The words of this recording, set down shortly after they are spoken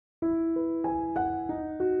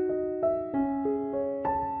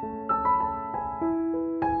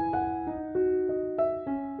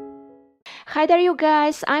Hi there you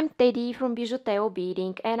guys, I'm Teddy from BijuTeo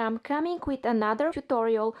Beading and I'm coming with another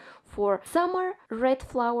tutorial for summer red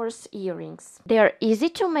flowers earrings. They are easy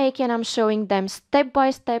to make and I'm showing them step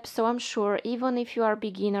by step, so I'm sure even if you are a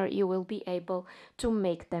beginner you will be able to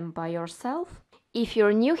make them by yourself. If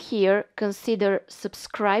you're new here, consider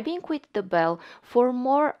subscribing with the bell for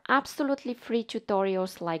more absolutely free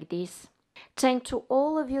tutorials like this. Thanks to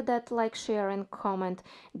all of you that like, share and comment.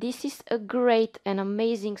 This is a great and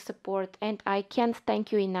amazing support and I can't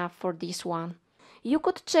thank you enough for this one. You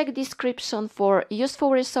could check description for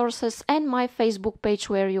useful resources and my Facebook page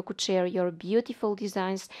where you could share your beautiful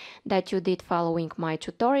designs that you did following my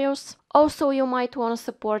tutorials. Also, you might want to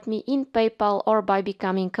support me in PayPal or by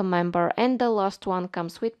becoming a member, and the last one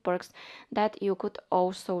comes with perks that you could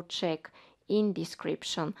also check in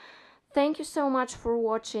description. Thank you so much for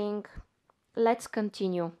watching. Let's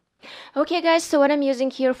continue. Okay guys, so what I'm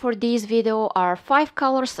using here for this video are 5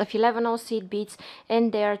 colors of 11 seed beads,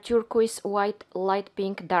 and they are turquoise, white, light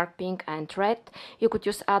pink, dark pink and red. You could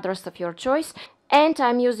use others of your choice. And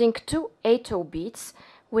I'm using 2 8-0 beads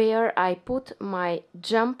where I put my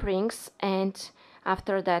jump rings and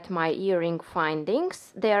after that my earring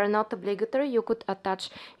findings. They are not obligatory, you could attach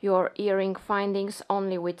your earring findings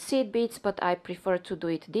only with seed beads, but I prefer to do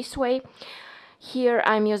it this way. Here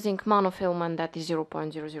I'm using monofilament that is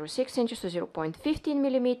 0.006 inches to 0.15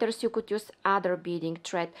 millimeters. You could use other beading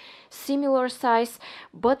thread similar size,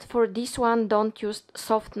 but for this one don't use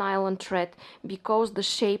soft nylon thread because the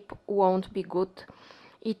shape won't be good.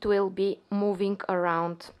 It will be moving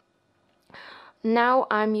around. Now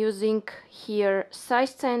I'm using here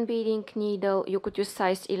size 10 beading needle. You could use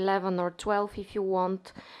size 11 or 12 if you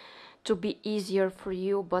want to be easier for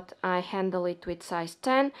you, but I handle it with size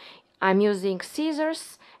 10. I'm using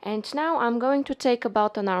scissors and now I'm going to take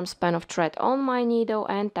about an arm span of thread on my needle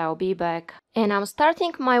and I'll be back. And I'm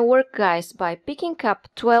starting my work guys by picking up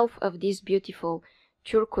 12 of these beautiful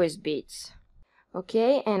turquoise beads.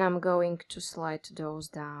 Okay, and I'm going to slide those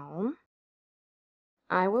down.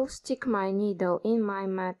 I will stick my needle in my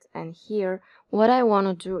mat, and here what I want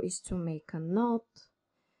to do is to make a knot,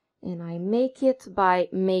 and I make it by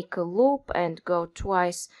make a loop and go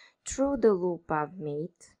twice through the loop I've made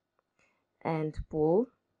and pull,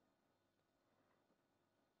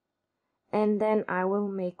 and then I will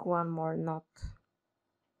make one more knot.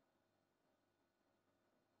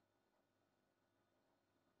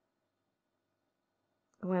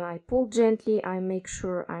 When I pull gently, I make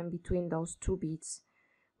sure I'm between those 2 beads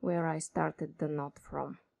where I started the knot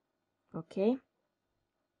from. Okay?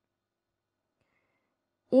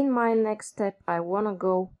 In my next step, I want to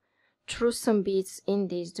go through some beads in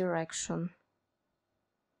this direction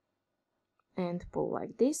and pull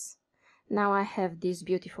like this. Now I have this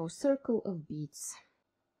beautiful circle of beads.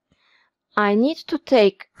 I need to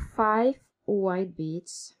take 5 white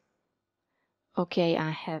beads. Okay, I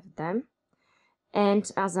have them.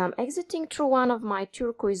 And as I'm exiting through one of my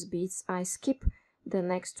turquoise beads, I skip the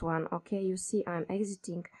next one. Okay, you see I'm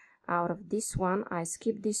exiting out of this one, I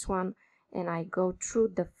skip this one and I go through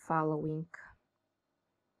the following.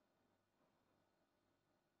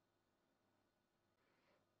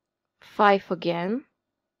 Five again,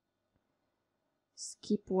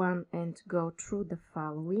 skip one and go through the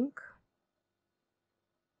following.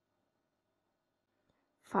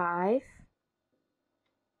 5,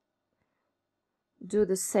 do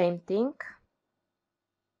the same thing.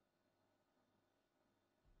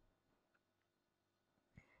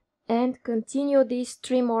 And continue this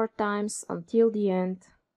 3 more times until the end.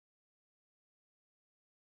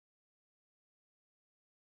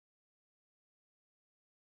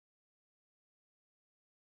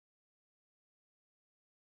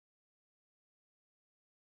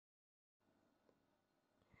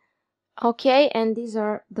 Okay, and these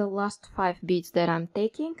are the last 5 beads that I'm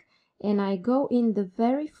taking, and I go in the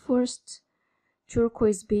very first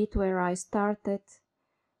turquoise bead where I started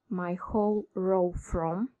my whole row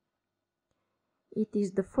from. It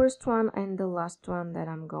is the first one and the last one that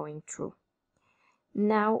I'm going through.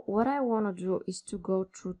 Now what I want to do is to go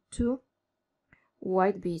through 2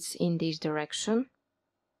 white beads in this direction.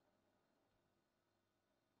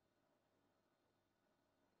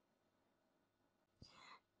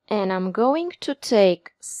 And I'm going to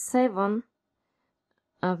take 7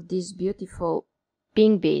 of these beautiful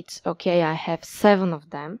pink beads. Okay, I have 7 of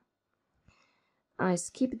them. I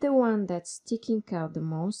skip the one that's sticking out the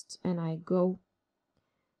most and I go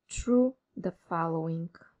through the following.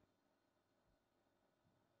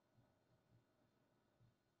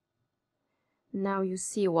 Now you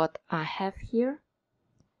see what I have here.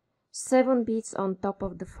 7 beads on top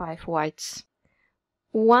of the 5 whites.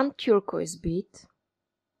 1 turquoise bead.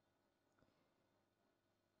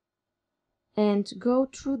 and go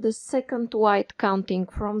through the second white, counting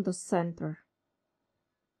from the center.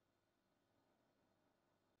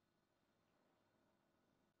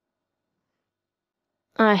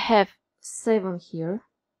 I have 7 here.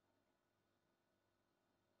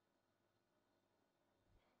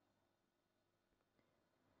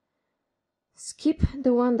 Skip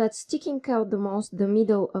the one that's sticking out the most, the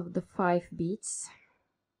middle of the 5 beads,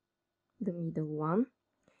 the middle one,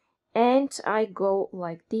 and I go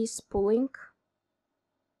like this, pulling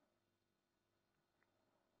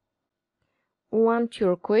 1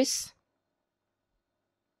 turquoise,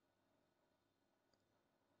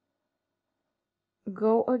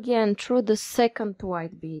 go again through the second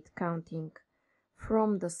white bead, counting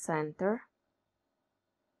from the center,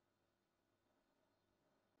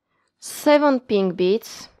 7 pink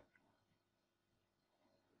beads,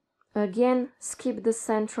 again skip the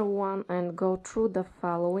central one and go through the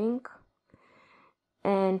following,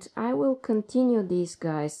 and I will continue this,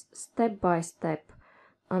 guys, step by step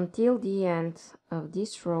until the end of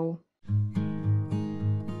this row.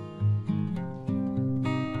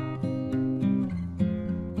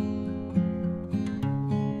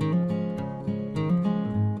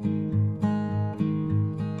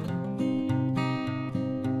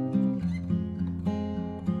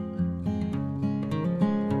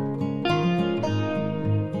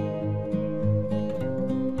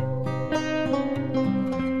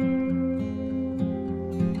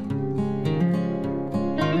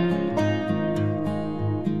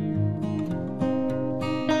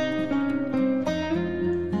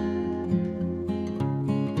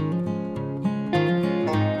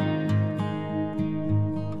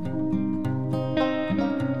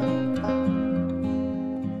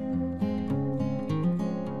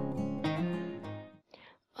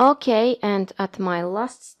 Okay, and at my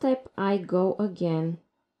last step I go again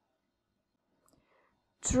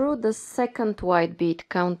through the second white bead,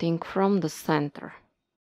 counting from the center.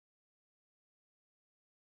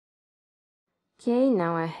 Okay,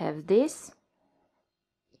 now I have this.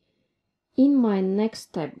 In my next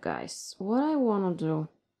step, guys, what I want to do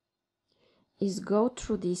is go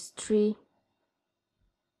through these 3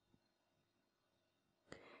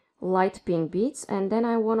 light pink beads, and then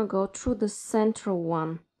I want to go through the central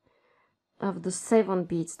one of the 7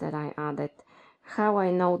 beads that I added. How I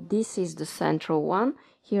know this is the central one?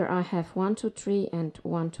 Here I have 1, 2, 3 and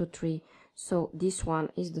 1, 2, 3, so this one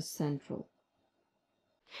is the central.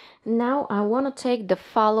 Now I want to take the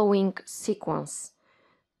following sequence: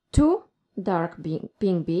 2 dark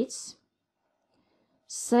pink beads,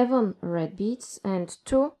 7 red beads and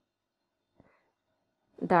 2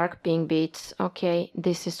 dark pink beads. Okay,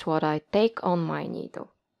 this is what I take on my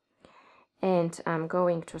needle, and I'm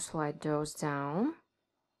going to slide those down,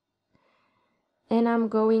 and I'm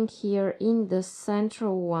going here in the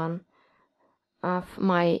central one of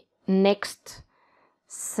my next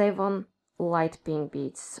 7 light pink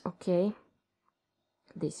beads. Okay,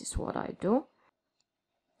 this is what I do.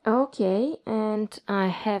 Okay, and I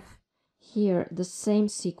have here the same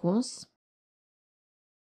sequence,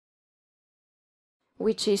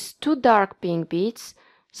 which is 2 dark pink beads,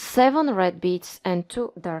 7 red beads and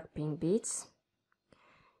 2 dark pink beads,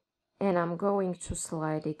 and I'm going to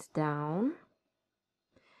slide it down.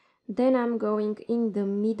 Then I'm going in the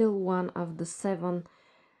middle one of the 7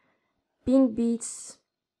 pink beads,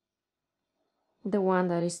 the one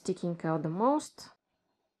that is sticking out the most.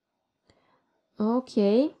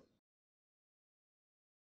 Okay,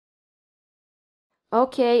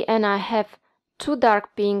 and I have 2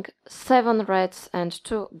 dark pink, 7 reds and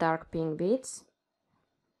 2 dark pink beads,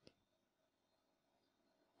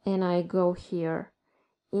 and I go here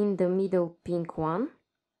in the middle pink one.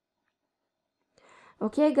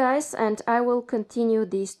 Okay, guys, and I will continue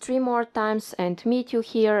these 3 more times and meet you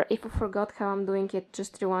here. If you forgot how I'm doing it,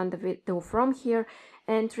 just rewind the video from here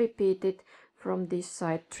and repeat it from this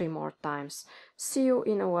side 3 more times. See you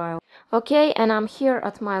in a while. Okay, and I'm here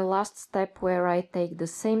at my last step, where I take the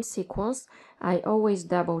same sequence. I always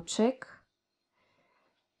double check,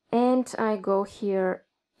 and I go here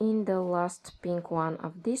in the last pink one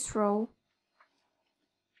of this row.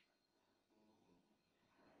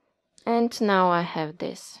 And now I have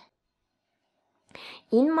this.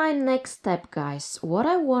 In my next step, guys, what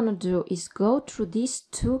I want to do is go through these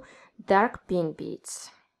 2 dark pink beads,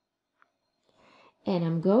 and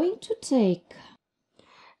I'm going to take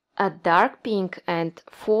a dark pink and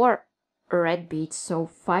 4 red beads, so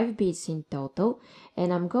 5 beads in total,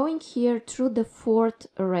 and I'm going here through the 4th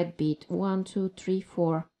red bead, 1, 2, 3,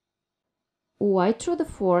 4. Why through the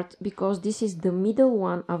 4th? Because this is the middle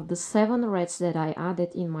one of the 7 reds that I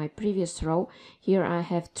added in my previous row. Here I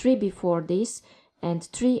have 3 before this and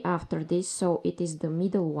 3 after this, so it is the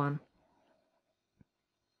middle one.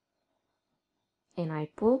 And I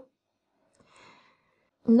pull.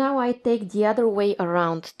 Now I take the other way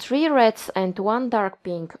around, 3 reds and 1 dark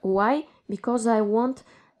pink. Why? Because I want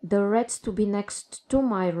the reds to be next to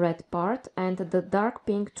my red part and the dark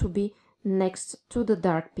pink to be next to the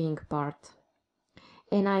dark pink part.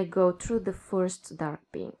 And I go through the first dark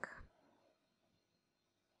pink.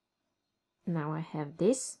 Now I have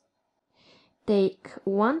this. Take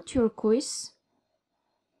 1 turquoise,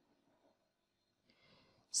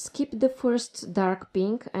 skip the first dark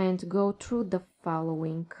pink and go through the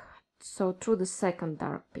following, so through the second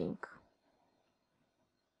dark pink.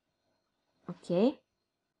 Okay.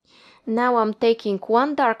 Now I'm taking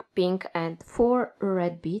 1 dark pink and 4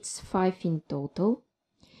 red beads, 5 in total,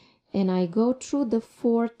 and I go through the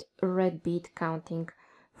 4th red bead counting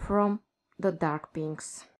from the dark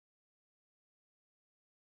pinks.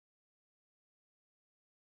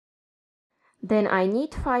 Then I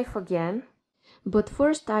need 5 again, but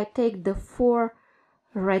first I take the 4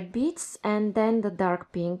 red beads and then the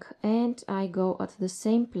dark pink, and I go at the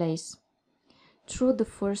same place through the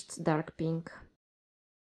first dark pink.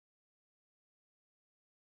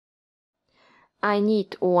 I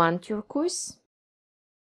need 1 turquoise,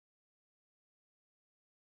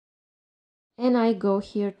 and I go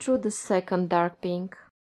here through the second dark pink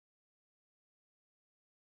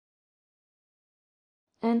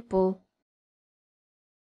and pull.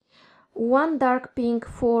 1 dark pink,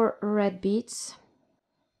 4 red beads,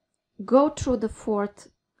 go through the 4th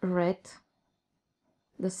red,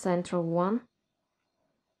 the central one,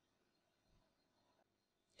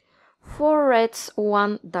 4 reds,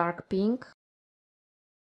 1 dark pink,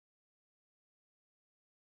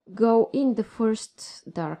 go in the first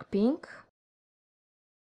dark pink,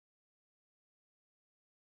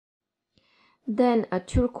 then a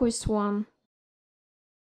turquoise one,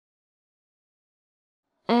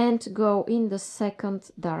 and go in the second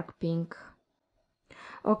dark pink.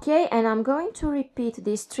 Okay, and I'm going to repeat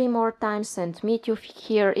this 3 more times and meet you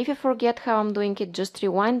here. If you forget how I'm doing it, just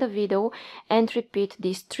rewind the video and repeat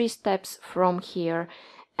these 3 steps from here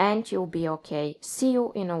and you'll be okay. See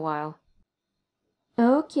you in a while.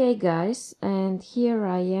 Okay guys, and here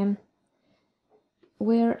I am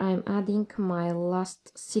where I'm adding my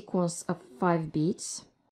last sequence of 5 beads.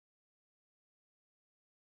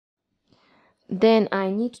 Then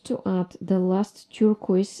I need to add the last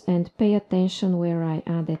turquoise and pay attention where I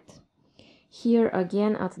add it. Here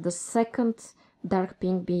again at the second dark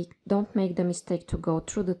pink bead, don't make the mistake to go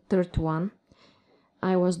through the 3rd one.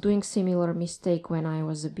 I was doing similar mistake when I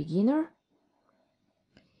was a beginner.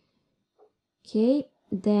 Okay,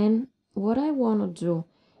 then what I want to do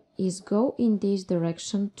is go in this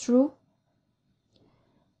direction through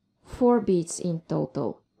 4 beads in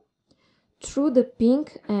total, through the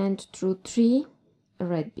pink and through 3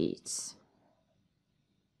 red beads.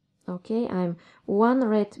 Okay, I'm 1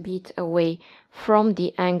 red bead away from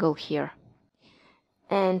the angle here.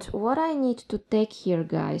 And what I need to take here,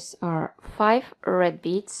 guys, are 5 red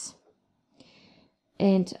beads.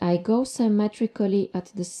 And I go symmetrically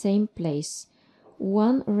at the same place,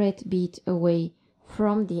 1 red bead away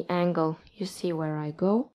from the angle. You see where I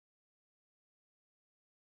go.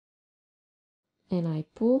 And I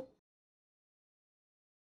pull.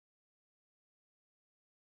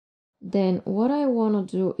 Then what I want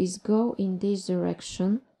to do is go in this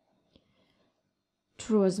direction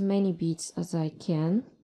through as many beads as I can.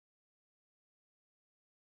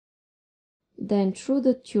 Then through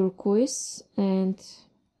the turquoise and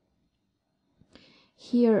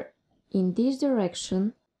here in this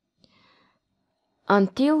direction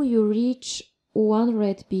until you reach 1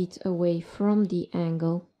 red bead away from the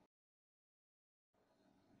angle.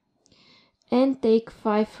 And take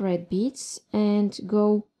 5 red beads and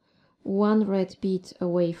go 1 red bead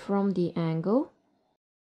away from the angle.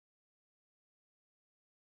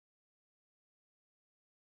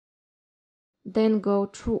 Then go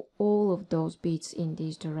through all of those beads in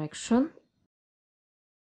this direction.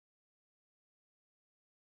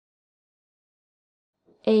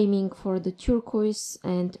 Aiming for the turquoise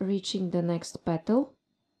and reaching the next petal.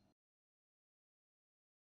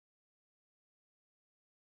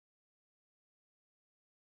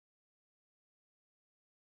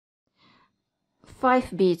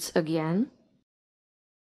 Five beads again.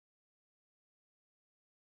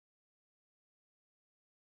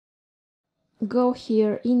 Go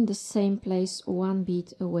here in the same place, 1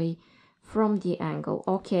 bead away from the angle.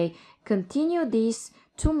 Okay, continue this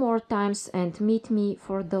 2 more times and meet me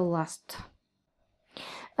for the last.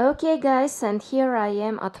 Okay guys, and here I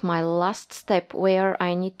am at my last step where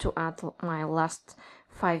I need to add my last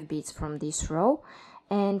 5 beads from this row.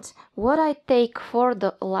 And what I take for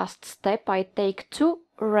the last step, I take 2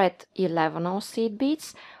 red 11/0 seed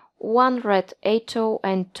beads, 1 red 8/0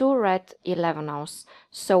 and 2 red 11/0.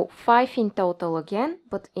 So 5 in total again,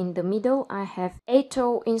 but in the middle I have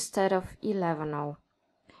 8/0 instead of 11/0.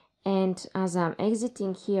 And as I'm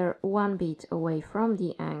exiting here 1 bead away from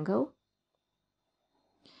the angle,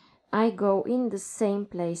 I go in the same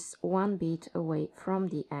place 1 bead away from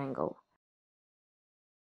the angle.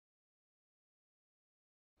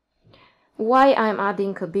 Why I'm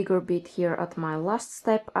adding a bigger bead here at my last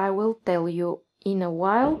step, I will tell you in a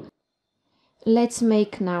while. Let's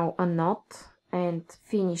make now a knot and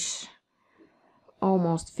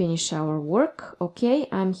almost finish our work. Okay,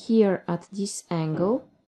 I'm here at this angle.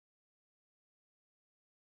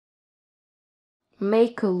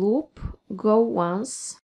 Make a loop, go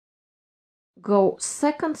once, go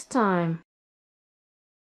second time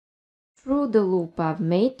through the loop I've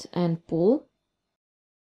made and pull.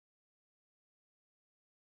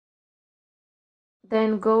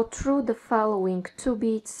 Then go through the following 2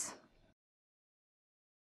 beads.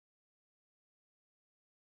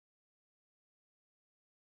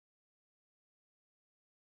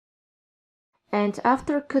 And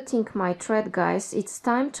after cutting my thread, guys, it's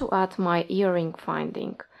time to add my earring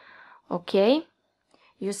finding. Okay,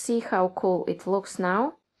 you see how cool it looks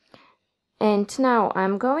now. And now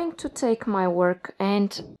I'm going to take my work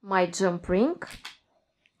and my jump ring.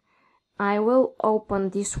 I will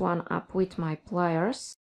open this one up with my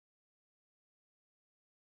pliers.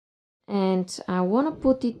 And I want to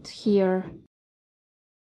put it here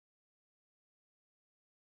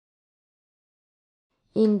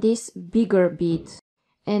in this bigger bead.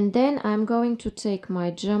 And then I'm going to take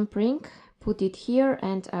my jump ring, put it here,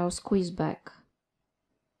 and I'll squeeze back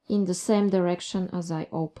in the same direction as I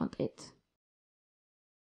opened it.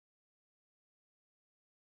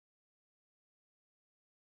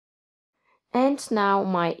 And now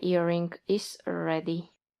my earring is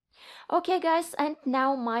ready. Okay guys, and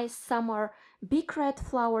now my summer big red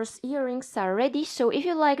flowers earrings are ready. So if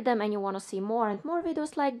you like them and you want to see more and more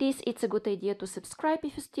videos like this, it's a good idea to subscribe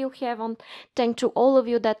if you still haven't. Thank to all of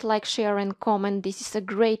you that like, share and comment. This is a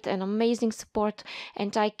great and amazing support,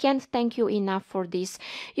 and I can't thank you enough for this.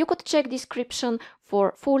 You could check description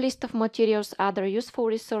for full list of materials, other useful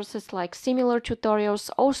resources like similar tutorials,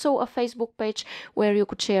 also a Facebook page where you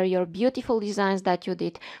could share your beautiful designs that you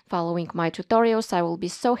did following my tutorials. I will be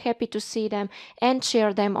so happy to see them and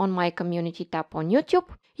share them on my community tab on YouTube.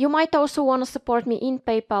 You might also want to support me in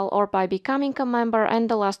PayPal or by becoming a member, and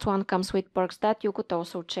the last one comes with perks that you could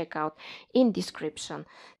also check out in description.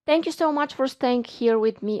 Thank you so much for staying here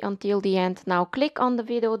with me until the end. Now click on the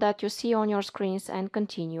video that you see on your screens and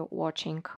continue watching.